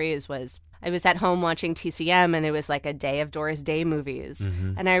this series was I was at home watching TCM, and it was like a day of Doris Day movies.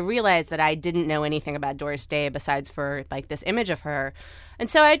 Mm-hmm. And I realized that I didn't know anything about Doris Day besides for like this image of her. And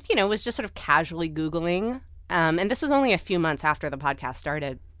so I, was just sort of casually Googling. And this was only a few months after the podcast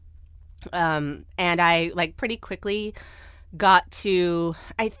started. And I like pretty quickly got to,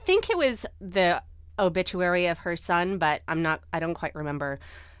 I think it was the obituary of her son, but I don't quite remember.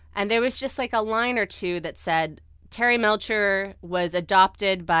 And there was just like a line or two that said, Terry Melcher was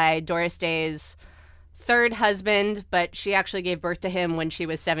adopted by Doris Day's third husband, but she actually gave birth to him when she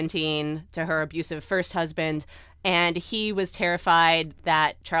was 17 to her abusive first husband. And he was terrified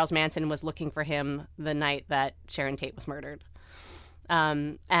that Charles Manson was looking for him the night that Sharon Tate was murdered.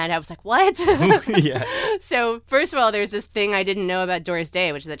 And I was like, what? Yeah. So first of all, there's this thing I didn't know about Doris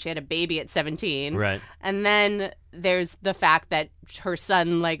Day, which is that she had a baby at 17. Right. And then there's the fact that her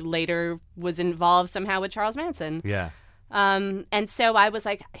son like later was involved somehow with Charles Manson. Yeah. And so I was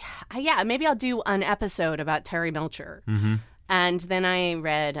like, yeah, maybe I'll do an episode about Terry Melcher. Mm-hmm. And then I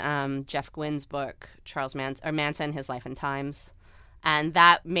read Jeff Gwynn's book, Manson, His Life and Times. And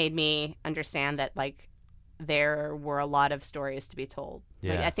that made me understand that like there were a lot of stories to be told.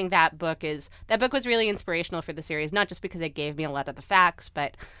 Yeah. Like, I think that book was really inspirational for the series, not just because it gave me a lot of the facts,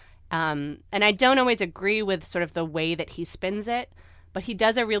 but and I don't always agree with sort of the way that he spins it, but he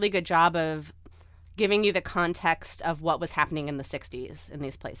does a really good job of giving you the context of what was happening in the 60s in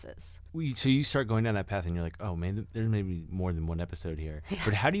these places. So you start going down that path and you're like, oh man, there's maybe more than one episode here. Yeah.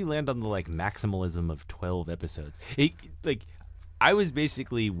 But how do you land on the like maximalism of 12 episodes? I was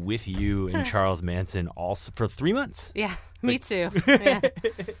basically with you and Charles Manson for 3 months. Yeah, me too. Yeah.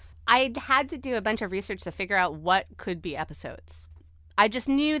 I had to do a bunch of research to figure out what could be episodes. I just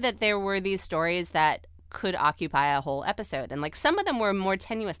knew that there were these stories that could occupy a whole episode. And like some of them were more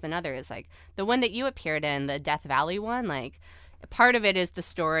tenuous than others. Like the one that you appeared in, the Death Valley one, like part of it is the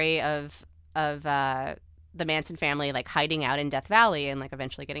story of the Manson family like hiding out in Death Valley and like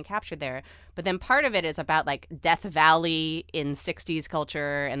eventually getting captured there. But then part of it is about like Death Valley in 60s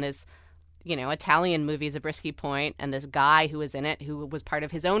culture and this, Italian movie, Zabriskie Point, and this guy who was in it who was part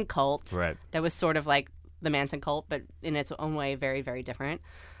of his own cult. Right. That was sort of like the Manson cult, but in its own way, very, very different.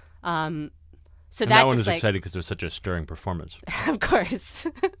 So that one just was exciting because it was such a stirring performance. Of course.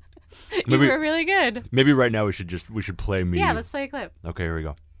 You were really good. Maybe right now we should play me. Yeah, let's play a clip. Okay, here we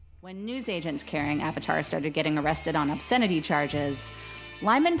go. When newsagents carrying Avatar started getting arrested on obscenity charges,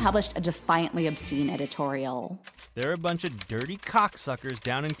 Lyman published a defiantly obscene editorial. There are a bunch of dirty cocksuckers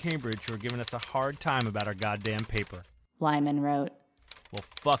down in Cambridge who are giving us a hard time about our goddamn paper. Lyman wrote. Well,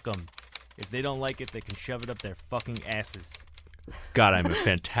 fuck them. If they don't like it, they can shove it up their fucking asses. God, I'm a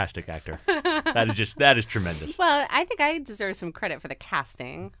fantastic actor. That is tremendous. Well, I think I deserve some credit for the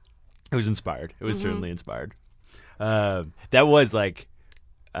casting. It was inspired. It was certainly inspired. That was like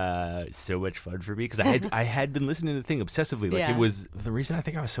so much fun for me because I had been listening to the thing obsessively. Like It was the reason I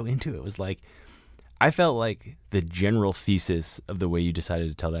think I was so into it was like I felt like the general thesis of the way you decided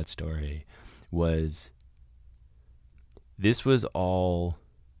to tell that story was this was all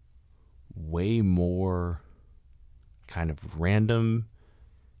way more kind of random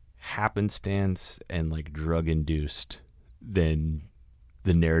happenstance and like drug induced than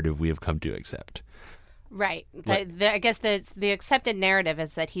the narrative we have come to accept. Right. I guess the accepted narrative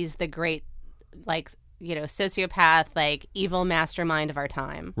is that he's the great, sociopath, evil mastermind of our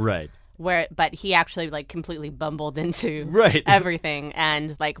time. Right. But he actually completely bumbled into right. everything,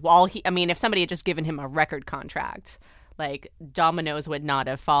 and if somebody had just given him a record contract, like dominoes would not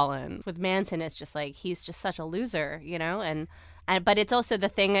have fallen. With Manson, it's just like he's just such a loser, you know, and but it's also the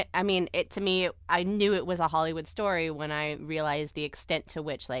thing. I mean, to me, I knew it was a Hollywood story when I realized the extent to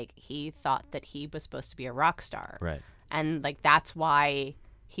which like he thought that he was supposed to be a rock star, Right. And like that's why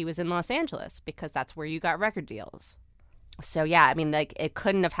he was in Los Angeles, because that's where you got record deals. So yeah, I mean, like it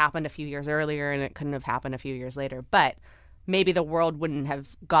couldn't have happened a few years earlier, and it couldn't have happened a few years later, but maybe the world wouldn't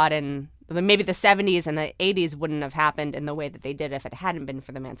have gotten, maybe the 70s and the 80s wouldn't have happened in the way that they did if it hadn't been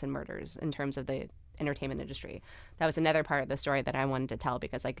for the Manson murders in terms of the entertainment industry. That was another part of the story that I wanted to tell,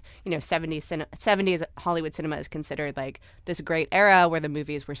 because like, you know, 70s Hollywood cinema is considered like this great era where the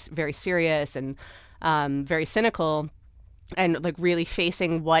movies were very serious and very cynical and like really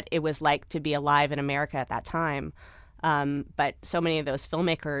facing what it was like to be alive in America at that time. But so many of those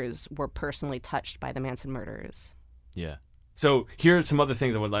filmmakers were personally touched by the Manson murders. Yeah. So here are some other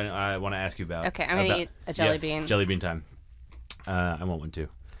things I want to ask you about. Okay, I'm going to eat a jelly bean. Jelly bean time. I want one too.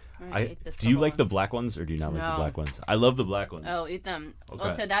 Do you like the black ones or do you not like the black ones? I love the black ones. Oh, eat them. Okay.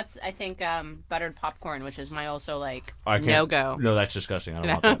 Also, that's, I think, buttered popcorn, which is my also, like, I can't- no-go. No, that's disgusting. I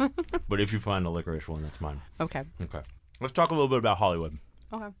don't want that. But if you find a licorice one, that's mine. Okay. Okay. Let's talk a little bit about Hollywood.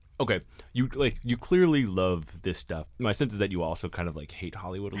 Okay. Okay. You clearly love this stuff. My sense is that you also kind of like hate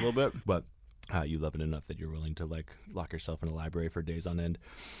Hollywood a little bit, but you love it enough that you're willing to like lock yourself in a library for days on end.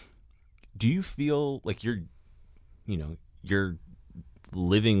 Do you feel like you're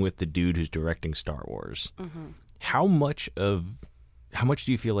living with the dude who's directing Star Wars? Mm-hmm. How much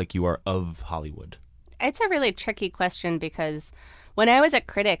do you feel like you are of Hollywood? It's a really tricky question, because when I was a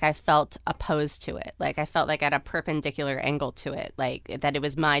critic, I felt opposed to it. Like, I felt like I had a perpendicular angle to it, like that it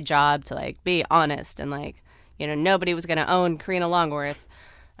was my job to like be honest and like, you know, nobody was going to own Karina Longworth.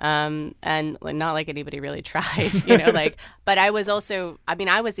 And like, not like anybody really tried, you know, like, but I was also, I mean,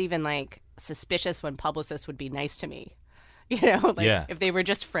 I was even like suspicious when publicists would be nice to me, you know, like if they were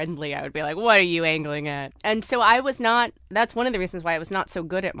just friendly, I would be like, what are you angling at? And so I was not, that's one of the reasons why I was not so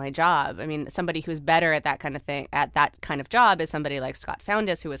good at my job. I mean, somebody who's better at that kind of thing, at that kind of job, is somebody like Scott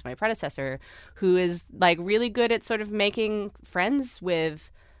Foundas, who was my predecessor, who is like really good at sort of making friends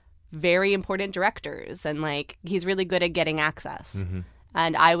with very important directors. And like, he's really good at getting access. Mm-hmm.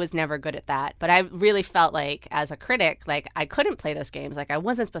 And I was never good at that. But I really felt like, as a critic, like I couldn't play those games. Like I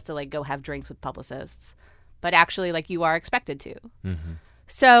wasn't supposed to like go have drinks with publicists. But actually, like, you are expected to. Mm-hmm.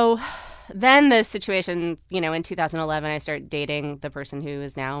 So then the situation, you know, in 2011, I started dating the person who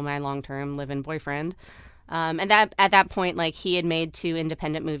is now my long-term live-in boyfriend. And that at that point, like, he had made 2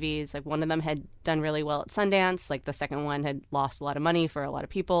 independent movies. Like, one of them had done really well at Sundance. Like, the second one had lost a lot of money for a lot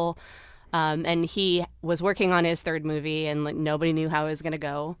of people. And he was working on his 3rd movie, and like nobody knew how it was going to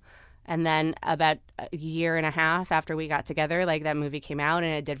go. And then about a year and a half after we got together, like that movie came out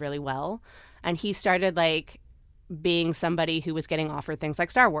and it did really well. And he started like being somebody who was getting offered things like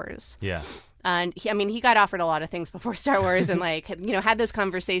Star Wars. Yeah. And he got offered a lot of things before Star Wars and like, you know, had those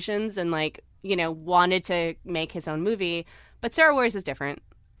conversations and like, you know, wanted to make his own movie. But Star Wars is different.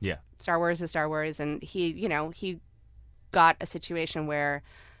 Yeah. Star Wars is Star Wars. And he got a situation where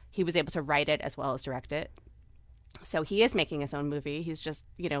he was able to write it as well as direct it. So he is making his own movie. He's just,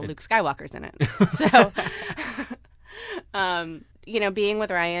 you know, Luke Skywalker's in it. So, you know, being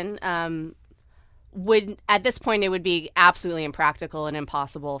with Ryan would, at this point, it would be absolutely impractical and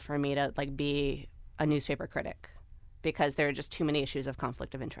impossible for me to like be a newspaper critic, because there are just too many issues of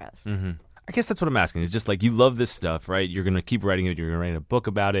conflict of interest. Mm-hmm. I guess that's what I'm asking. It's just like, you love this stuff, right? You're going to keep writing it. You're going to write a book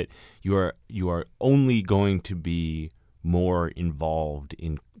about it. You are only going to be more involved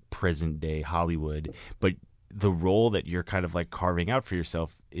in present day Hollywood, but the role that you're kind of like carving out for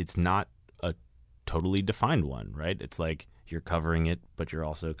yourself, it's not a totally defined one, right? It's like you're covering it, but you're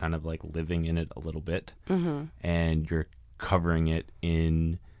also kind of like living in it a little bit. Mm-hmm. And you're covering it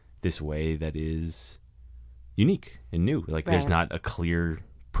in this way that is unique and new. Like There's not a clear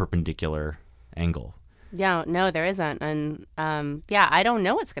perpendicular angle. Yeah, no, there isn't. And I don't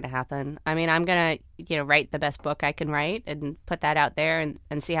know what's going to happen. I mean, I'm going to, you know, write the best book I can write and put that out there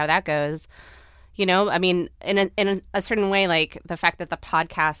and see how that goes. You know, I mean, in a certain way, like the fact that the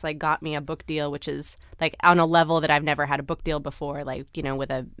podcast like got me a book deal, which is like on a level that I've never had a book deal before, like, you know,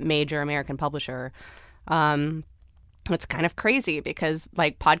 with a major American publisher. It's kind of crazy because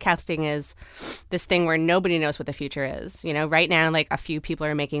like podcasting is this thing where nobody knows what the future is. You know, right now, like a few people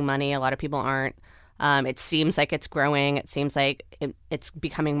are making money. A lot of people aren't. It seems like it's growing. It seems like it's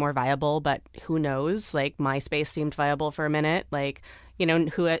becoming more viable, but who knows? Like MySpace seemed viable for a minute. Like, you know,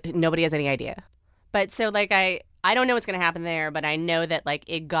 nobody has any idea. But so like I don't know what's going to happen there, but I know that like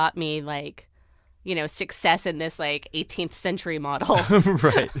it got me like success in this like 18th century model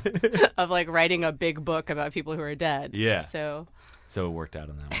Right. of like writing a big book about people who are dead. Yeah. So it worked out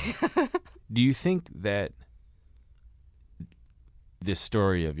on that one. Do you think that this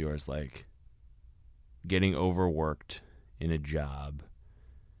story of yours, like getting overworked in a job,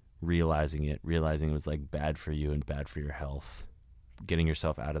 realizing it was like bad for you and bad for your health, getting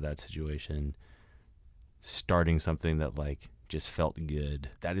yourself out of that situation, starting something that like just felt good,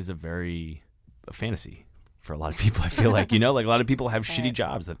 that is a fantasy for a lot of people. I feel like, like a lot of people have shitty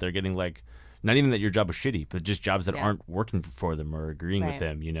jobs that they're getting, like, not even that your job was shitty, but just jobs that aren't working for them or agreeing with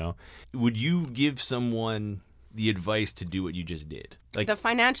them, Would you give someone the advice to do what you just did? Like, the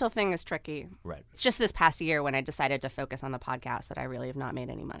financial thing is tricky. Right. It's just this past year when I decided to focus on the podcast that I really have not made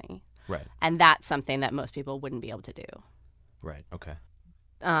any money. Right. And that's something that most people wouldn't be able to do. Right. Okay.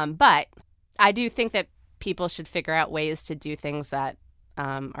 But I do think that people should figure out ways to do things that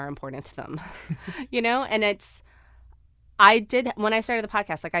are important to them, And when I started the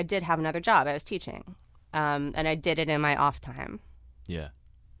podcast, like I did have another job. I was teaching, and I did it in my off time. Yeah.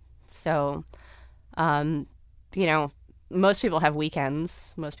 So, most people have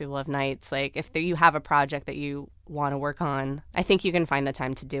weekends. Most people have nights. Like if you have a project that you want to work on, I think you can find the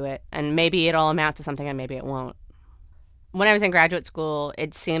time to do it. And maybe it'll amount to something and maybe it won't. When I was in graduate school,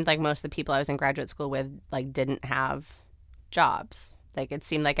 it seemed like most of the people I was in graduate school with like didn't have jobs. Like it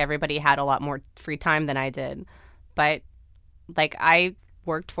seemed like everybody had a lot more free time than I did. But like I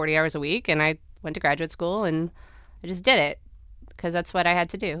worked 40 hours a week and I went to graduate school and I just did it because that's what I had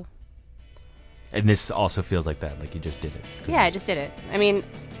to do. And this also feels like that, like you just did it. Yeah, I just did it. I mean,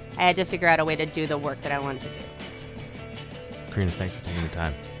 I had to figure out a way to do the work that I wanted to do. Karina, thanks for taking the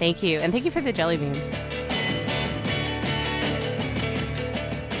time. Thank you. And thank you for the jelly beans.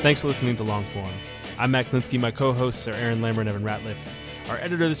 Thanks for listening to Longform. I'm Max Linsky. My co-hosts are Aaron Lammer and Evan Ratliff. Our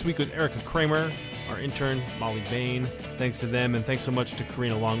editor this week was Erica Kramer. Our intern, Molly Bain. Thanks to them, and thanks so much to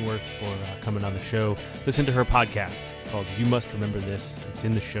Karina Longworth for coming on the show. Listen to her podcast. It's called You Must Remember This. It's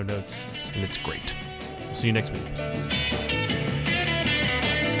in the show notes, and it's great. We'll see you next week.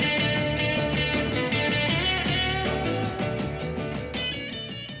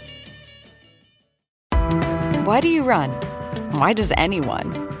 Why do you run? Why does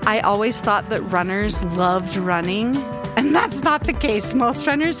anyone? I always thought that runners loved running, and that's not the case. Most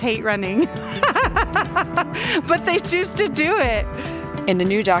runners hate running, but they choose to do it. In the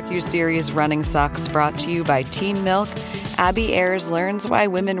new docuseries Running Sucks, brought to you by Team Milk, Abby Ayers learns why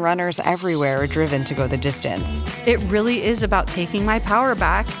women runners everywhere are driven to go the distance. It really is about taking my power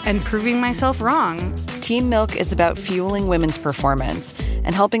back and proving myself wrong. Team Milk is about fueling women's performance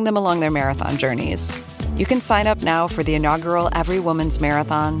and helping them along their marathon journeys. You can sign up now for the inaugural Every Woman's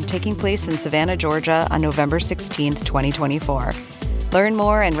Marathon taking place in Savannah, Georgia on November 16th, 2024. Learn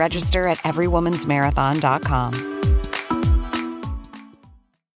more and register at everywomansmarathon.com.